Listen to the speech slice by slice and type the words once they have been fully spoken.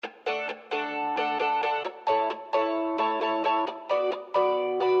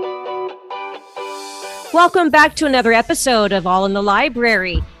Welcome back to another episode of All in the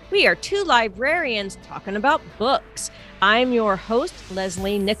Library. We are two librarians talking about books. I'm your host,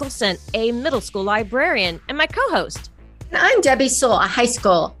 Leslie Nicholson, a middle school librarian, and my co-host. And I'm Debbie Sewell, a high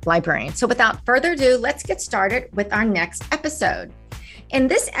school librarian. So without further ado, let's get started with our next episode. In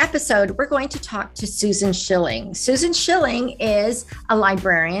this episode, we're going to talk to Susan Schilling. Susan Schilling is a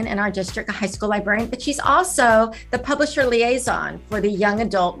librarian in our district, a high school librarian, but she's also the publisher liaison for the Young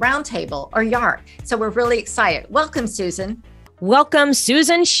Adult Roundtable, or YARC. So we're really excited. Welcome, Susan. Welcome,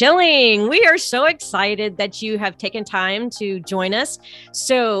 Susan Schilling. We are so excited that you have taken time to join us.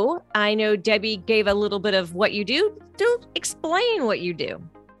 So I know Debbie gave a little bit of what you do. Do explain what you do.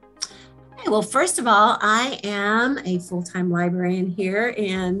 Well, first of all, I am a full-time librarian here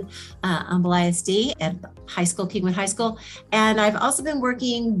in Humble ISD at high school, Kingwood High School. And I've also been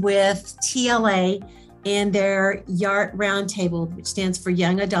working with TLA in their YART Roundtable, which stands for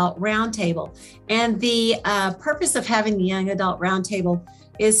Young Adult Roundtable. And the purpose of having the Young Adult Roundtable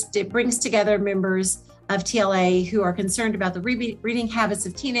is it brings together members of TLA who are concerned about the reading habits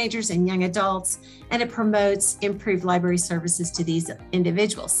of teenagers and young adults, and it promotes improved library services to these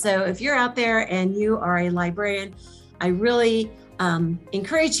individuals. So if you're out there and you are a librarian, I really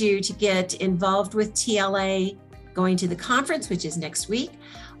encourage you to get involved with TLA, going to the conference, which is next week,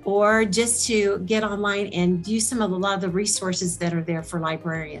 or just to get online and use a lot of the resources that are there for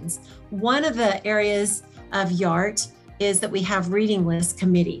librarians. One of the areas of YART is that we have reading list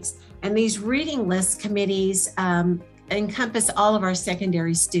committees. And these reading list committees encompass all of our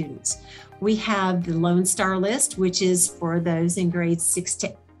secondary students. We have the Lone Star list, which is for those in grades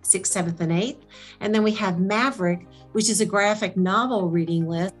 6th, 7th, and 8th. And then we have Maverick, which is a graphic novel reading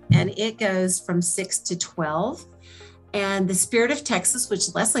list, and it goes from 6 to 12. And the Spirit of Texas,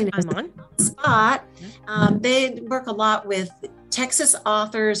 which Leslie knows on the spot, they work a lot with Texas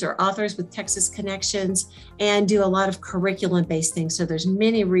authors or authors with Texas connections and do a lot of curriculum-based things. So there's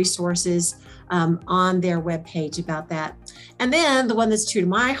many resources on their webpage about that. And then the one that's true to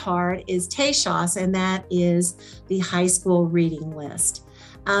my heart is TASHOS, and that is the high school reading list.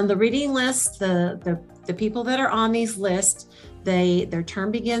 The reading list, the people that are on these lists, their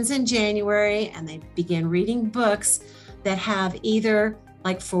term begins in January, and they begin reading books that have either,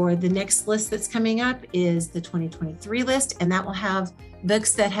 like for the next list that's coming up is the 2023 list, and that will have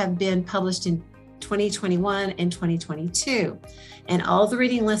books that have been published in 2021 and 2022. And all the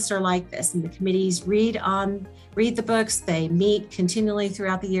reading lists are like this, and the committees read the books, they meet continually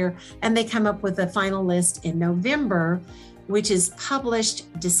throughout the year, and they come up with a final list in November, which is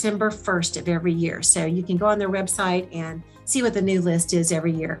published December 1st of every year. So you can go on their website and see what the new list is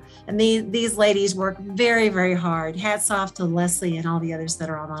every year. And these ladies work very, very hard. Hats off to Leslie and all the others that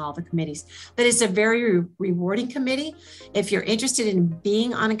are on all the committees. But it's a very rewarding committee. If you're interested in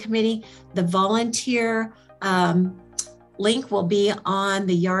being on a committee, the volunteer link will be on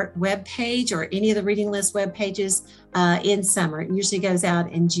the YART webpage or any of the reading list web pages in summer. It usually goes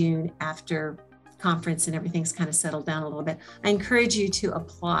out in June after conference and everything's kind of settled down a little bit. I encourage you to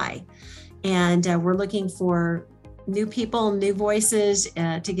apply. And we're looking for new people, new voices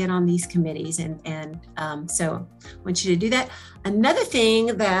to get on these committees. And so I want you to do that. Another thing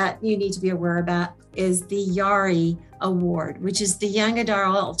that you need to be aware about is the YARI Award, which is the Young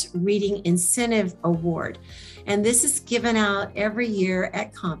Adult Reading Incentive Award. And this is given out every year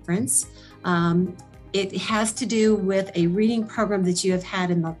at conference. It has to do with a reading program that you have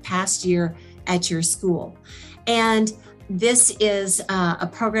had in the past year at your school. And this is a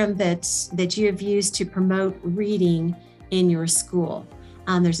program that you have used to promote reading in your school.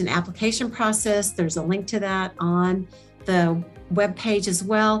 There's an application process. There's a link to that on the webpage as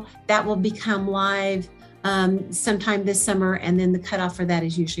well. That will become live sometime this summer, and then the cutoff for that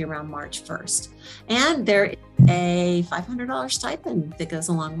is usually around March 1st. And there is a $500 stipend that goes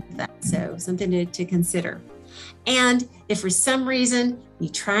along with that, so something to consider. And if for some reason you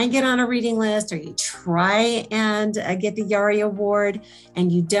try and get on a reading list or you try and get the YARI Award and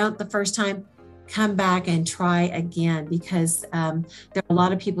you don't the first time, come back and try again, because there are a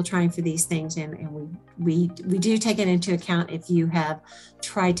lot of people trying for these things, and we do take it into account if you have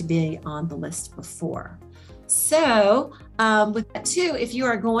tried to be on the list before. So with that too, if you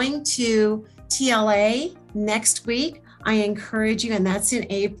are going to TLA next week, I encourage you, and that's in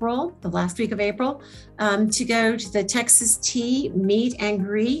April, the last week of April, to go to the Texas Tea Meet and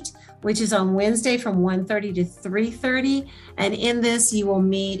Greet, which is on Wednesday from 1:30 to 3:30. And in this, you will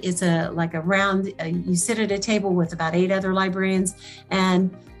meet, it's you sit at a table with about 8 other librarians, and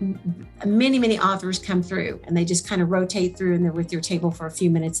many authors come through, and they just kind of rotate through, and they're with your table for a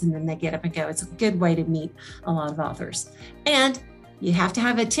few minutes, and then they get up and go. It's a good way to meet a lot of authors. And You have to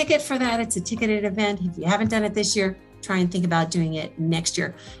have a ticket for that. It's a ticketed event. If you haven't done it this year, try and think about doing it next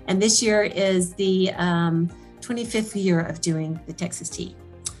year. And this year is the 25th year of doing the Texas Tea.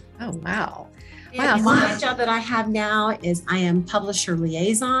 Oh, wow. Wow. My job that I have now is I am publisher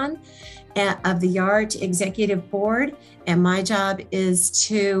liaison of the YART Executive Board. And my job is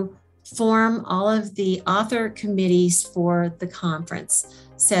to form all of the author committees for the conference.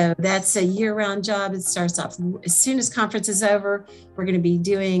 So that's a year-round job. It starts off as soon as conference is over. We're going to be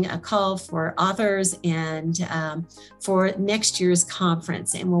doing a call for authors and for next year's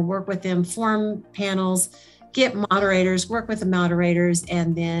conference. And we'll work with them, form panels, get moderators, work with the moderators,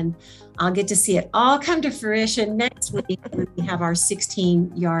 and then I'll get to see it all come to fruition next week when we have our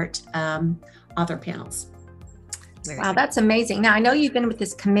 16 YART author panels. Wow, that's amazing. Now, I know you've been with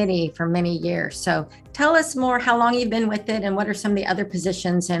this committee for many years. So tell us more how long you've been with it and what are some of the other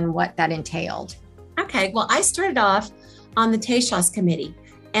positions and what that entailed. Okay, well, I started off on the TASHOS committee.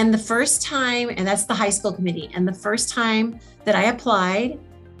 And the first time, and that's the high school committee, and the first time that I applied,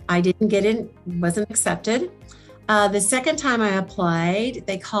 I didn't get in, wasn't accepted. The second time I applied,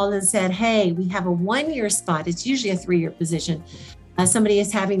 they called and said, hey, we have a 1-year spot. It's usually a 3-year position. Somebody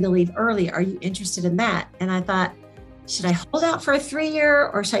is having to leave early. Are you interested in that? And I thought, should I hold out for a 3-year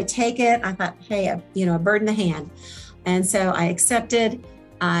or should I take it? I thought, hey, a bird in the hand. And so I accepted.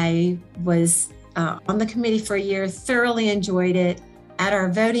 I was on the committee for a year, thoroughly enjoyed it. At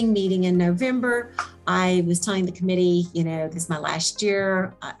our voting meeting in November, I was telling the committee, this is my last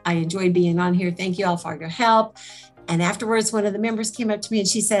year. I enjoyed being on here. Thank you all for your help. And afterwards, one of the members came up to me and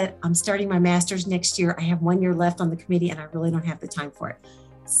she said, I'm starting my master's next year. I have 1 year left on the committee and I really don't have the time for it.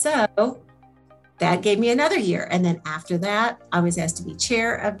 So that gave me another year. And then after that, I was asked to be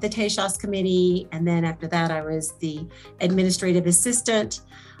chair of the TASHOS committee. And then after that, I was the administrative assistant.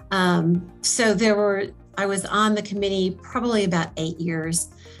 So I was on the committee probably about 8 years.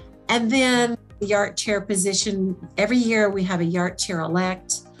 And then the YART chair position, every year we have a YART chair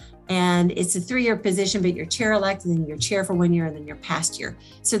elect. And it's a 3-year position, but you're chair elect, and then you're chair for 1 year, and then you're past year.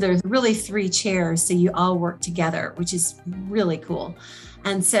 So there's really 3 chairs. So you all work together, which is really cool.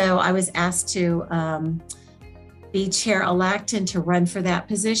 And so I was asked to be chair elect and to run for that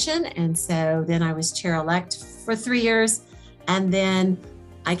position. And so then I was chair elect for 3 years. And then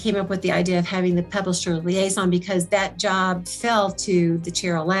I came up with the idea of having the publisher liaison because that job fell to the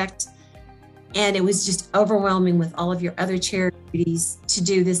chair elect. And it was just overwhelming with all of your other chair duties to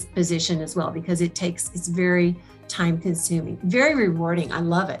do this position as well, because it's very time consuming, very rewarding. I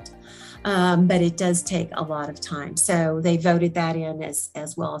love it. But it does take a lot of time. So they voted that in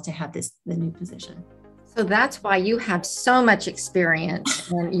as well to have the new position. So that's why you have so much experience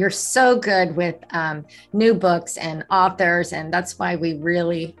and you're so good with new books and authors. And that's why we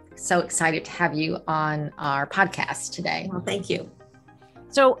really so excited to have you on our podcast today. Well, thank you.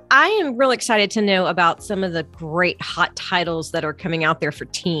 So I am real excited to know about some of the great hot titles that are coming out there for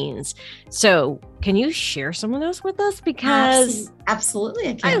teens. So can you share some of those with us? Because absolutely,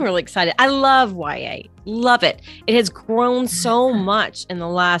 I can. I'm really excited. I love YA. Love it. It has grown so much in the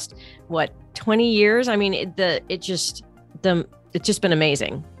last, 20 years? I mean, it's just been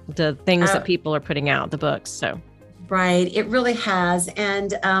amazing. The things that people are putting out, the books. So, right. It really has.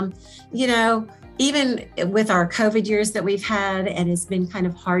 And, even with our COVID years that we've had, and it's been kind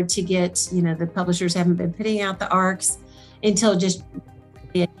of hard to get, the publishers haven't been putting out the ARCs until just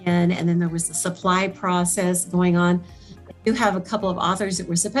again. And then there was the supply process going on. I do have a couple of authors that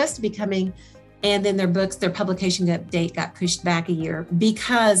were supposed to be coming, and then their publication date got pushed back a year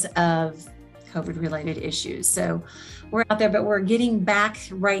because of COVID related issues. So we're out there, but we're getting back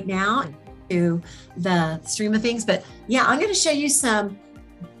right now to the stream of things. But yeah, I'm going to show you some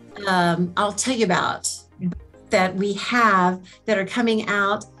I'll tell you about that we have that are coming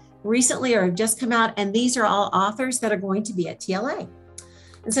out recently or have just come out. And these are all authors that are going to be at TLA.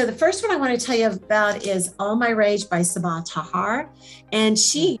 And so the first one I want to tell you about is All My Rage by Sabaa Tahar. And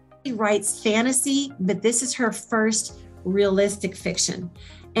she writes fantasy, but this is her first realistic fiction.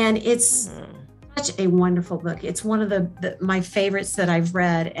 And it's such a wonderful book. It's one of my favorites that I've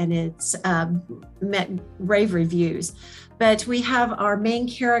read, and it's met rave reviews. But we have our main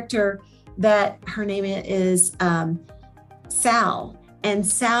character that her name is Sal. And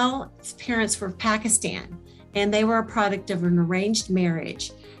Sal's parents were Pakistan, and they were a product of an arranged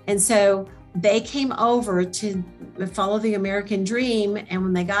marriage. And so they came over to follow the American dream. And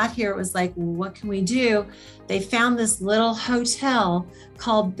when they got here, it was like, well, what can we do? They found this little hotel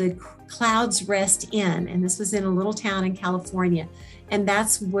called the Clouds Rest Inn. And this was in a little town in California. And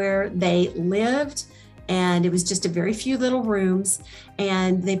that's where they lived And it was just a very few little rooms,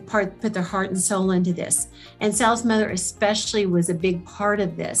 and they put their heart and soul into this. And Sal's mother especially was a big part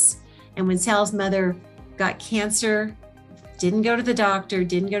of this. And when Sal's mother got cancer, didn't go to the doctor.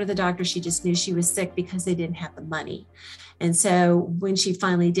 She just knew she was sick because they didn't have the money. And so when she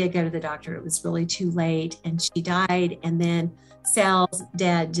finally did go to the doctor, it was really too late and she died. And then Sal's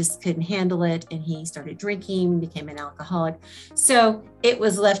dad just couldn't handle it and he started drinking, became an alcoholic. So it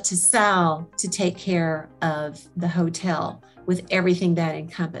was left to Sal to take care of the hotel with everything that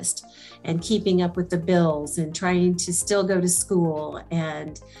encompassed, and keeping up with the bills and trying to still go to school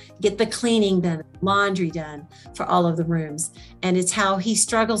and get the cleaning done, laundry done for all of the rooms. And it's how he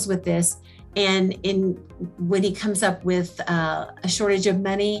struggles with this. And when he comes up with a shortage of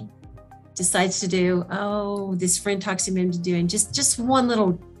money, decides to do, this friend talks him into doing just one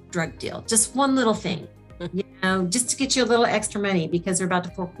little drug deal, just one little thing, just to get you a little extra money because they're about to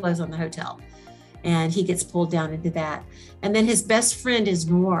foreclose on the hotel. And he gets pulled down into that. And then his best friend is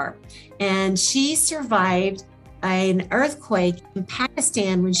Noor, and she survived an earthquake in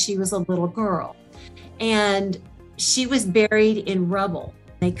Pakistan when she was a little girl. And she was buried in rubble.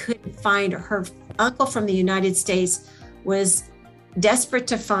 They couldn't find her. Her uncle from the United States was desperate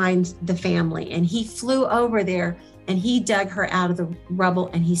to find the family, and he flew over there and he dug her out of the rubble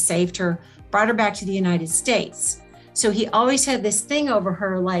and he saved her, brought her back to the United States. So he always had this thing over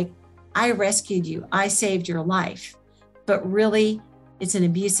her like, I rescued you, I saved your life. But really, it's an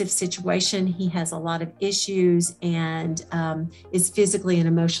abusive situation. He has a lot of issues and is physically and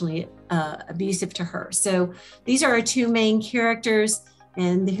emotionally abusive to her. So these are our two main characters.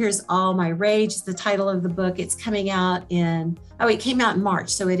 And here's All My Rage is the title of the book. It's coming out it came out in March,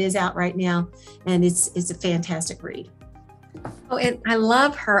 so it is out right now. And it's a fantastic read. Oh, and I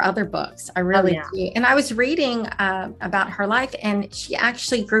love her other books. I really do. And I was reading about her life, and she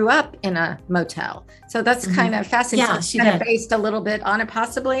actually grew up in a motel. So that's kind of fascinating. Yeah, she kind did. of based a little bit on it,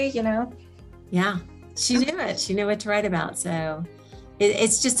 possibly, Yeah, she knew it. She knew what to write about. So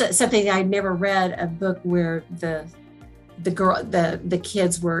it's just something I'd never read, a book where the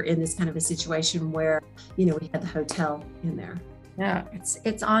kids were in this kind of a situation where, we had the hotel in there. Yeah,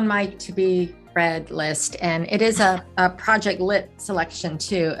 it's on my to be read list, and it is a Project Lit selection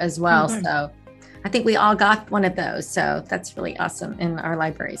too as well. Mm-hmm. So I think we all got one of those. So that's really awesome in our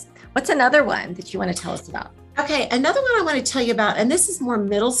libraries. What's another one that you want to tell us about? Okay, another one I want to tell you about, and this is more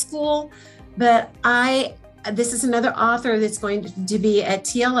middle school, but this is another author that's going to be at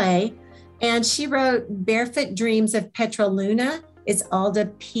TLA, and she wrote Barefoot Dreams of Petra Luna. It's Alda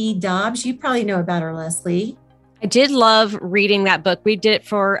P. Dobbs. You probably know about her, Leslie. I did love reading that book. We did it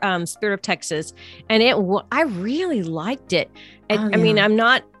for Spirit of Texas, and I really liked it. I mean, I'm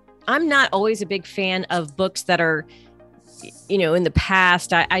not always a big fan of books that are, in the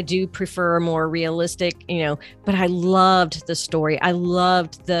past. I do prefer more realistic, but I loved the story. I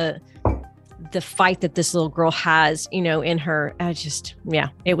loved the fight that this little girl has, in her.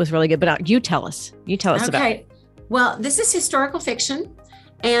 It was really good. But you tell us about it. Well, this is historical fiction.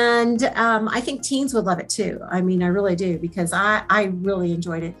 And I think teens would love it too. I mean, I really do, because I really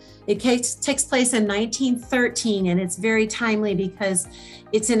enjoyed it. It takes place in 1913, and it's very timely because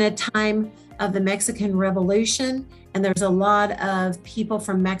it's in a time of the Mexican Revolution, and there's a lot of people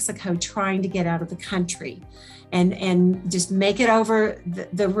from Mexico trying to get out of the country and just make it over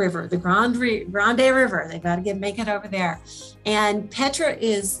the river, the Grande River. They've got to make it over there. And Petra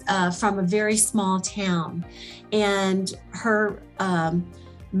is from a very small town, and her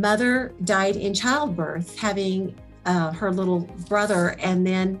mother died in childbirth, having her little brother a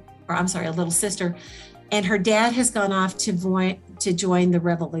little sister, and her dad has gone off to join the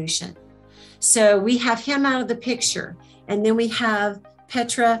revolution. So we have him out of the picture, and then we have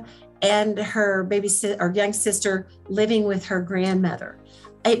Petra and her young sister living with her grandmother.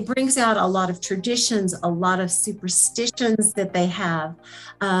 It brings out a lot of traditions, a lot of superstitions that they have.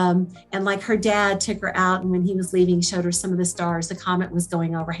 And like her dad took her out, and when he was leaving, showed her some of the stars. The comet was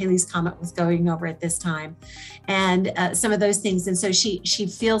going over, Halley's Comet was going over at this time, and some of those things. And so she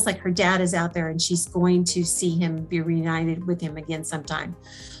feels like her dad is out there, and she's going to see him, be reunited with him again sometime.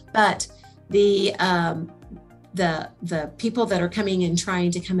 But the people that are coming and trying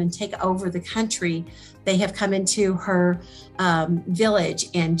to come and take over the country, they have come into her village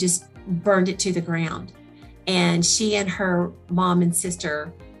and just burned it to the ground. And she and her mom and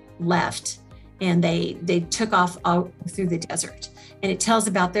sister left, and they took off out through the desert. And it tells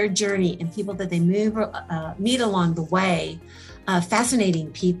about their journey and people that they meet along the way.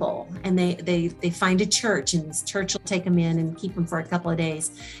 Fascinating people, and they find a church, and this church will take them in and keep them for a couple of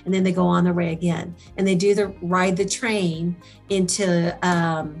days, and then they go on their way again, and they ride the train into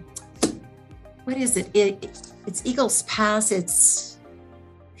what is it? It's Eagles Pass. It's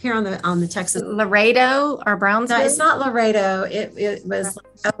here on the Texas. Laredo or Brownsville? No, it's not Laredo. It was,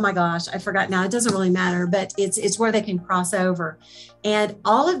 oh my gosh, I forgot now. It doesn't really matter, but it's where they can cross over. And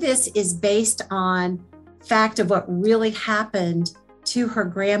all of this is based on fact of what really happened to her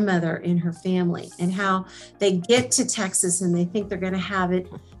grandmother and her family, and how they get to Texas and they think they're going to have it.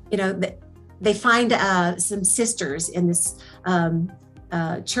 They find some sisters in this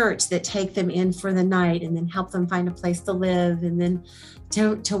church that take them in for the night and then help them find a place to live and then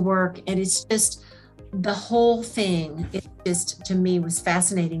to work. And it's just, the whole thing, it just, to me, was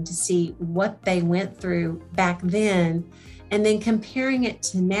fascinating to see what they went through back then and then comparing it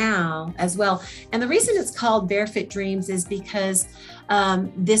to now as well. And the reason it's called Barefoot Dreams is because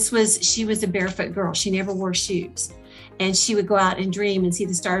she was a barefoot girl. She never wore shoes. And she would go out and dream and see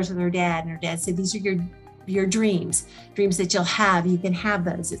the stars with her dad. And her dad said, these are your dreams that you'll have. You can have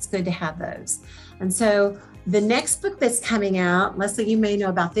those. It's good to have those. And so the next book that's coming out, Leslie, you may know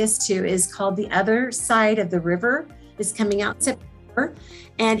about this too, is called The Other Side of the River. It's coming out in September.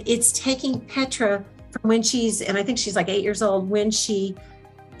 And it's taking Petra from when and I think she's like 8 years old, when she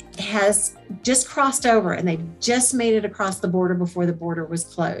has just crossed over and they just made it across the border before the border was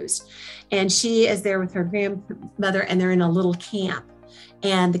closed. And she is there with her grandmother, and they're in a little camp,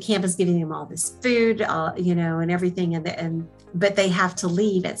 and the camp is giving them all this food, and everything. But they have to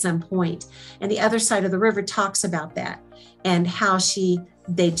leave at some point. And The Other Side of the River talks about that and how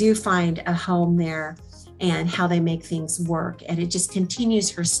they do find a home there and how they make things work. And it just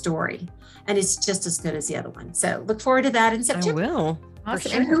continues her story. And it's just as good as the other one. So look forward to that in September. I will.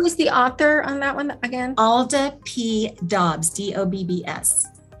 Awesome. And who is the author on that one again? Alda P. Dobbs, Dobbs.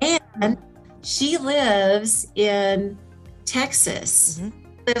 And she lives in Texas.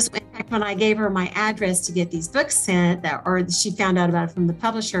 Mm-hmm. In fact, when I gave her my address to get these books sent, or she found out about it from the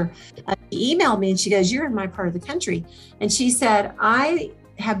publisher, she emailed me and she goes, "You're in my part of the country." And she said, "I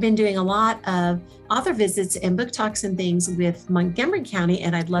have been doing a lot of author visits and book talks and things with Montgomery County,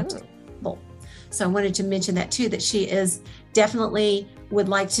 and I'd love to." So I wanted to mention that too, that she is definitely would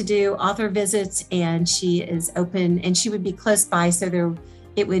like to do author visits, and she is open, and she would be close by, so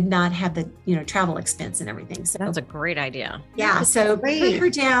it would not have the travel expense and everything. So that's a great idea. Yeah, so put her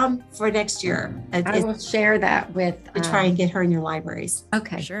down for next year. I will share that with to try and get her in your libraries.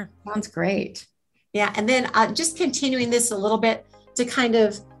 Okay, sure, sounds great. Yeah, and then just continuing this a little bit to kind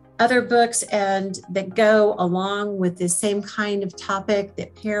of other books and that go along with the same kind of topic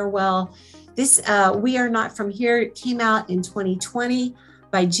that pair well. This We Are Not From Here, it came out in 2020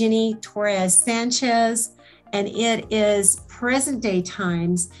 by Jenny Torres Sanchez, and it is present day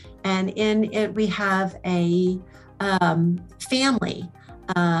times. And in it, we have a family,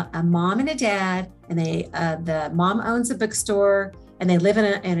 a mom and a dad, and the mom owns a bookstore, and they live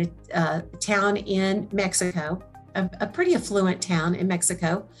in a town in Mexico, a pretty affluent town in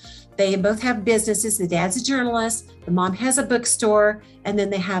Mexico. They both have businesses. The dad's a journalist, the mom has a bookstore, and then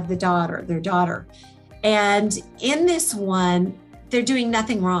they have their daughter. And in this one, they're doing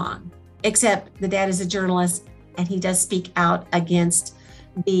nothing wrong, except the dad is a journalist and he does speak out against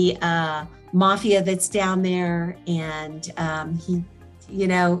the mafia that's down there. And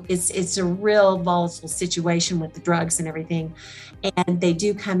it's a real volatile situation with the drugs and everything. And they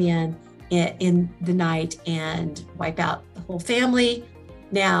do come in the night and wipe out the whole family.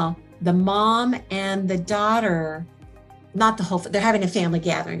 Now, the mom and the daughter, not the whole, they're having a family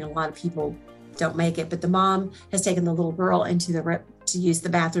gathering. A lot of people don't make it, but the mom has taken the little girl to use the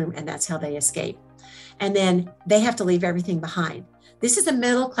bathroom, and that's how they escape. And then they have to leave everything behind. This is a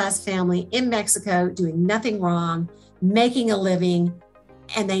middle-class family in Mexico doing nothing wrong, making a living,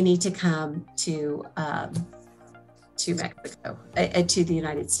 and they need to come to Mexico, to the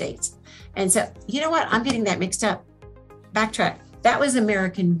United States. And so, you know what? I'm getting that mixed up. Backtrack. That was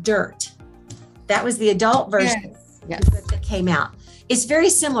American Dirt. That was the adult version that came out. It's very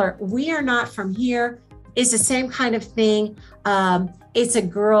similar. We Are Not From Here is the same kind of thing. It's a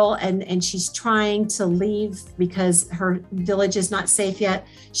girl and she's trying to leave because her village is not safe yet.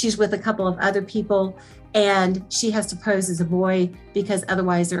 She's with a couple of other people, and she has to pose as a boy because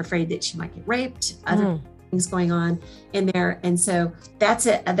otherwise they're afraid that she might get raped. Other things going on in there. And so that's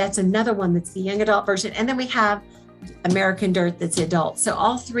another one that's the young adult version. And then we have American Dirt that's adult. So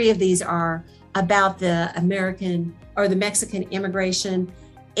all three of these are about the American or the Mexican immigration.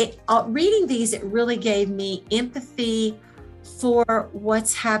 Reading these, it really gave me empathy for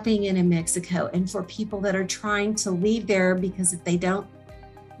what's happening in Mexico and for people that are trying to leave there because if they don't,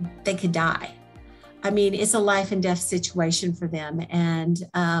 they could die. I mean, it's a life and death situation for them. And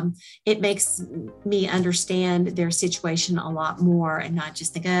it makes me understand their situation a lot more and not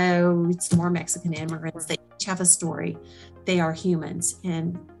just think, oh, it's more Mexican immigrants. They each have a story. They are humans.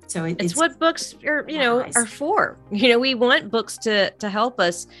 And so it's what books are, are for. We want books to help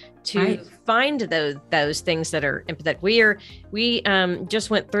us to find those things that are empathetic. We just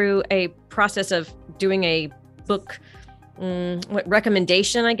went through a process of doing a book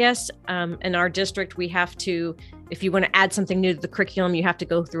recommendation, I guess. In our district, we have to, if you want to add something new to the curriculum, you have to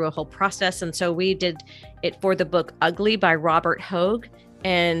go through a whole process. And so we did it for the book Ugly by Robert Hogue.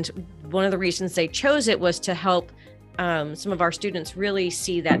 And one of the reasons they chose it was to help some of our students really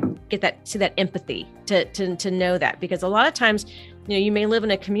see that empathy, to know that, because a lot of times, you may live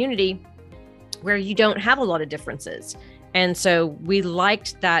in a community where you don't have a lot of differences. And so we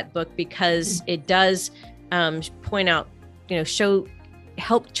liked that book because it does point out,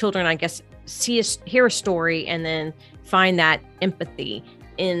 help children, I guess, hear a story and then find that empathy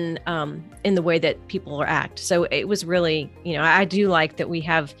in the way that people act. So it was really, I do like that we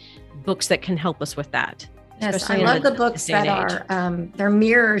have books that can help us with that. Yes, I love the books that are, they're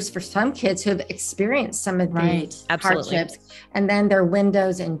mirrors for some kids who have experienced some of these hardships, and then they're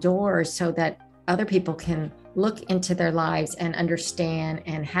windows and doors so that other people can look into their lives and understand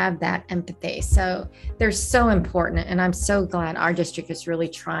and have that empathy. So they're so important. And I'm so glad our district is really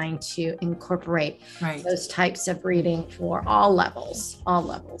trying to incorporate those types of reading for all levels.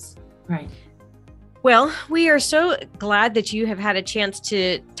 Right. Well, we are so glad that you have had a chance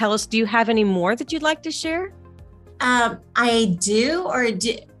to tell us. Do you have any more that you'd like to share? I do,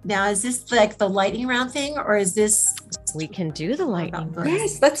 now, is this like the lightning round thing, or is this? We can do the lightning round.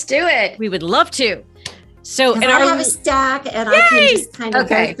 Yes, let's do it. We would love to. So, and I have a stack, and I can just kind of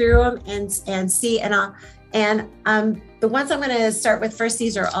go through them and see. And the ones I'm going to start with first.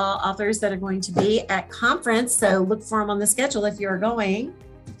 These are all authors that are going to be at conference, so look for them on the schedule if you're going.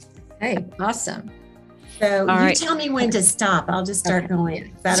 Hey, awesome. So tell me when to stop. I'll just start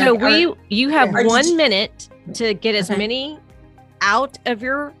going. So you have 1 minute to get as many out of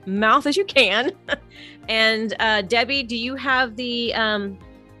your mouth as you can. And Debbie, do you have the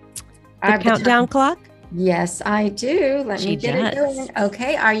countdown clock? Yes, I do. Let me get it going.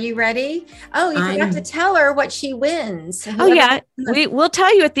 Okay, are you ready? Oh, you forgot to tell her what she wins. We'll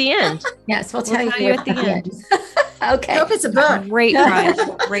tell you at the end. Yes, we'll tell you at the end. Okay. I hope it's a book. Great prize.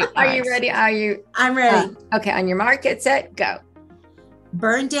 Are you ready? I'm ready. Okay, on your mark, get set, go.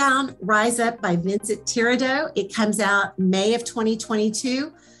 Burn Down, Rise Up by Vincent Tirado. It comes out May of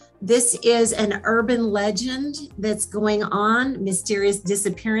 2022. This is an urban legend that's going on. Mysterious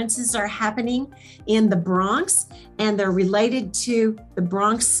disappearances are happening in the Bronx, and they're related to the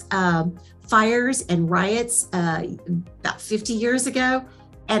Bronx fires and riots about 50 years ago.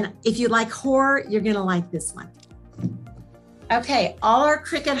 And if you like horror, you're going to like this one. Okay, All Our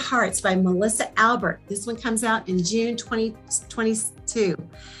Crooked Hearts by Melissa Albert. This one comes out in June 2022.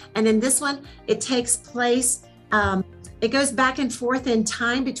 And then this one, it takes place, it goes back and forth in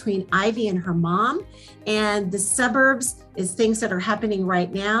time between Ivy and her mom. And the suburbs is things that are happening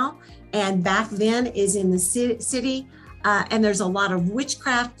right now. And back then is in the city. And there's a lot of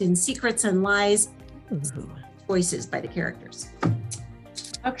witchcraft and secrets and lies, choices by the characters.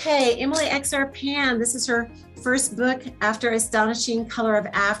 Okay, Emily XR Pan. This is her first book after Astonishing Color of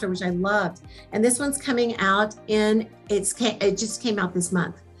After, which I loved. And this one's coming out it just came out this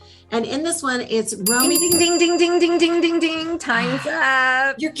month. And in this one, it's Romeo. Ding, ding, ding, ding, ding, ding, ding, ding. Time's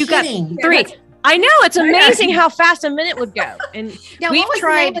up. You're kidding. Got 3. I know, it's amazing how fast a minute would go. And now, what was the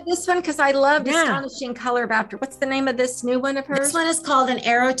name of this one? Because I loved Astonishing Color of After. What's the name of this new one of hers? This one is called An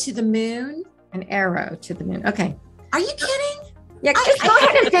Arrow to the Moon. An Arrow to the Moon. Okay. Are you kidding? Yeah, just go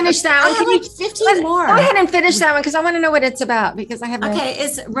ahead and finish that one. I have like 15 more. Go ahead and finish that one because I want to know what it's about, because I have Okay,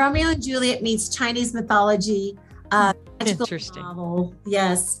 it's Romeo and Juliet meets Chinese mythology. Interesting novel.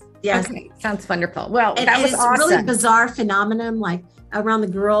 Yes. Okay, sounds wonderful. Well, that was awesome. It's really bizarre phenomenon, like around the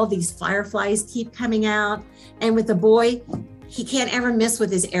girl, these fireflies keep coming out. And with the boy, he can't ever miss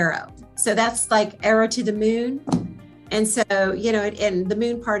with his arrow. So that's like Arrow to the Moon. And so, and the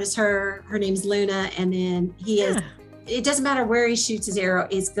moon part is her name's Luna. And then it doesn't matter where he shoots his arrow,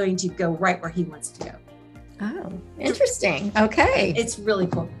 it's going to go right where he wants to go. Oh, interesting. Okay. It's really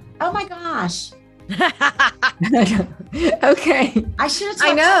cool. Oh my gosh. Okay. I should have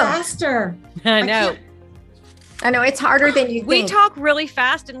talked faster. I know. It's harder than you think. We talk really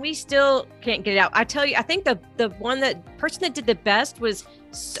fast and we still can't get it out. I tell you, I think the person that did the best was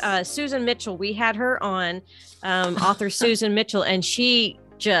Susan Mitchell. We had her on, author Susan Mitchell, and she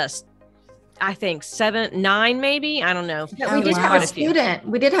just I think 7, 9, maybe. I don't know. But we did have a student.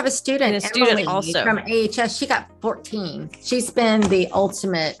 We did have a student, and a student Emily, also from AHS. She got 14. She's been the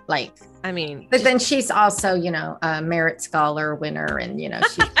ultimate, like, I mean, but then she's also, a Merit Scholar winner, and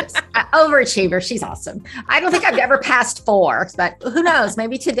she's just an overachiever. She's awesome. I don't think I've ever passed 4, but who knows?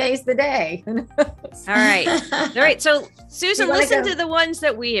 Maybe today's the day. Who knows? All right. So Susan, listen to the ones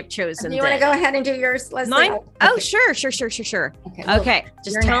that we have chosen. Do you want to go ahead and do yours, Leslie? Mine? Okay. Oh, sure. Okay.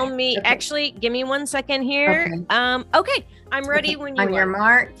 Just tell me. Okay. Actually, give me 1 second here. Okay. I'm ready when you are. On your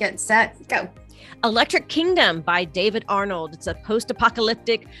mark, get set, go. Electric Kingdom by David Arnold. It's a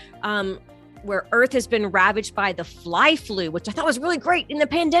post-apocalyptic where Earth has been ravaged by the fly flu, which I thought was really great in the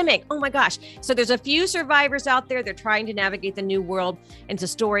pandemic. Oh my gosh. So there's a few survivors out there. They're trying to navigate the new world. And it's a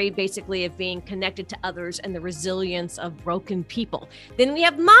story basically of being connected to others and the resilience of broken people. Then we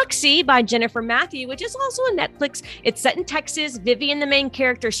have Moxie by Jennifer Matthew, which is also on Netflix. It's set in Texas. Vivian, the main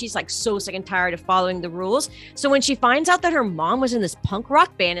character, she's like so sick and tired of following the rules. So when she finds out that her mom was in this punk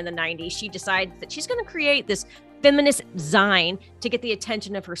rock band in the 90s, she decides that she's going to create this feminist zine to get the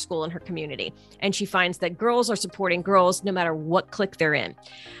attention of her school and her community. And she finds that girls are supporting girls no matter what clique they're in.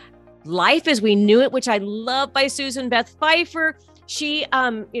 Life as We Knew It, which I love, by Susan Beth Pfeiffer. She,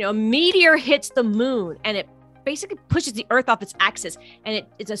 a meteor hits the moon and it basically pushes the earth off its axis. And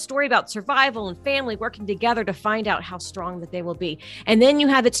it's a story about survival and family working together to find out how strong that they will be. And then you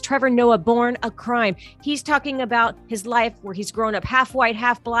have It's Trevor Noah, Born a Crime. He's talking about his life where he's grown up half white,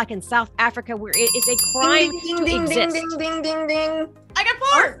 half black in South Africa, where it is a crime Ding, to ding, exist. ding, ding, ding, ding. I got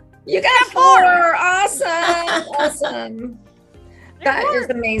 4. You got 4. Awesome. That is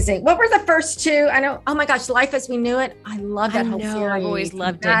amazing. What were the first 2? I know. Oh my gosh, Life as We Knew It. I love that whole series. I've always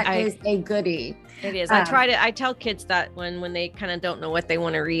loved it. That is a goodie. It is. I tell kids that when they kind of don't know what they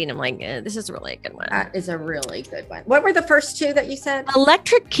want to read, I'm like, this is really a good one. That is a really good one. What were the first 2 that you said?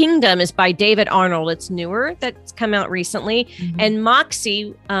 Electric Kingdom is by David Arnold. It's newer. That's come out recently. Mm-hmm. And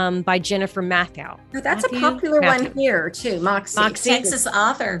Moxie by Jennifer Matthew. Oh, that's a popular one here too. Moxie. Texas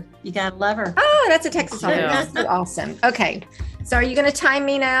author. You gotta love her. Oh, that's a Texas author. That's so awesome. Okay. So are you going to time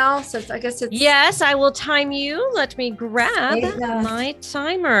me now? So I guess it's... Yes, I will time you. Let me grab my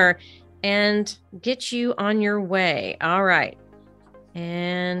timer and get you on your way. All right.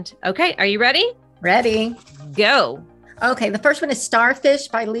 And okay, are you ready? Ready. Go. Okay, the first one is Starfish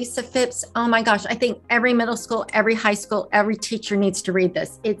by Lisa Phipps. Oh my gosh, I think every middle school, every high school, every teacher needs to read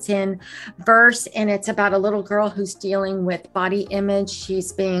this. It's in verse and it's about a little girl who's dealing with body image.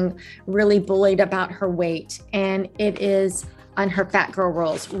 She's being really bullied about her weight, and it is on her Fat Girl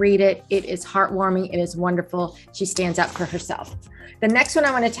Rules. Read it. It is heartwarming. It is wonderful. She stands up for herself. The next one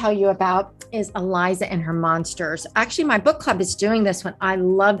I want to tell you about is Eliza and Her Monsters. Actually, my book club is doing this one. I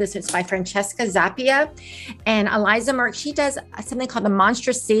love this. It's by Francesca Zappia. And Eliza Merck, she does something called The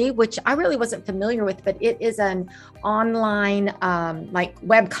Monstrous Sea, which I really wasn't familiar with, but it is an online like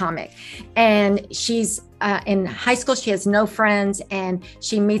web comic. And she's in high school. She has no friends, and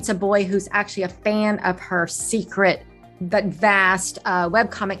she meets a boy who's actually a fan of her secret but vast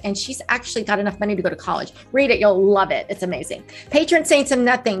webcomic, and she's actually got enough money to go to college. Read it. You'll love it. It's amazing. Patron Saints of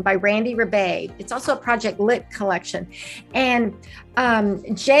Nothing by Randy Rebay. It's also a Project Lit collection. And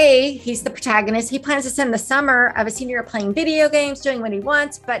Jay, he's the protagonist. He plans to spend the summer of his senior year playing video games, doing what he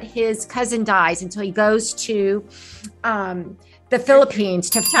wants, but his cousin dies, and so he goes to the Philippines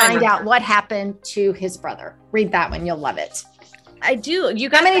to find out what happened to his brother. Read that one. You'll love it. I do. You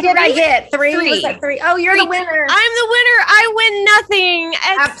got How many did I get? 3? Was that 3? Oh, you're the winner. I'm the winner. I win nothing.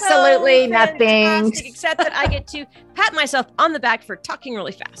 It's absolutely so nothing. Except that I get to pat myself on the back for talking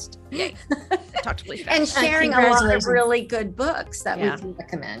really fast. Yay. Talked really fast. And sharing a lot of really good books that we can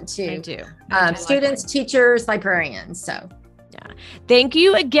recommend too. I do. Students, teachers, librarians. So. Yeah. Thank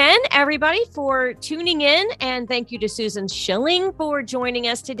you again, everybody, for tuning in. And thank you to Susan Schilling for joining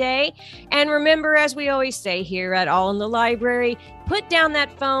us today. And remember, as we always say here at All in the Library, put down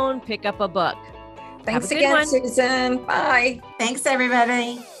that phone, pick up a book. Thanks again, Susan. Bye. Thanks,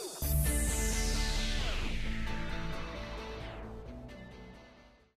 everybody.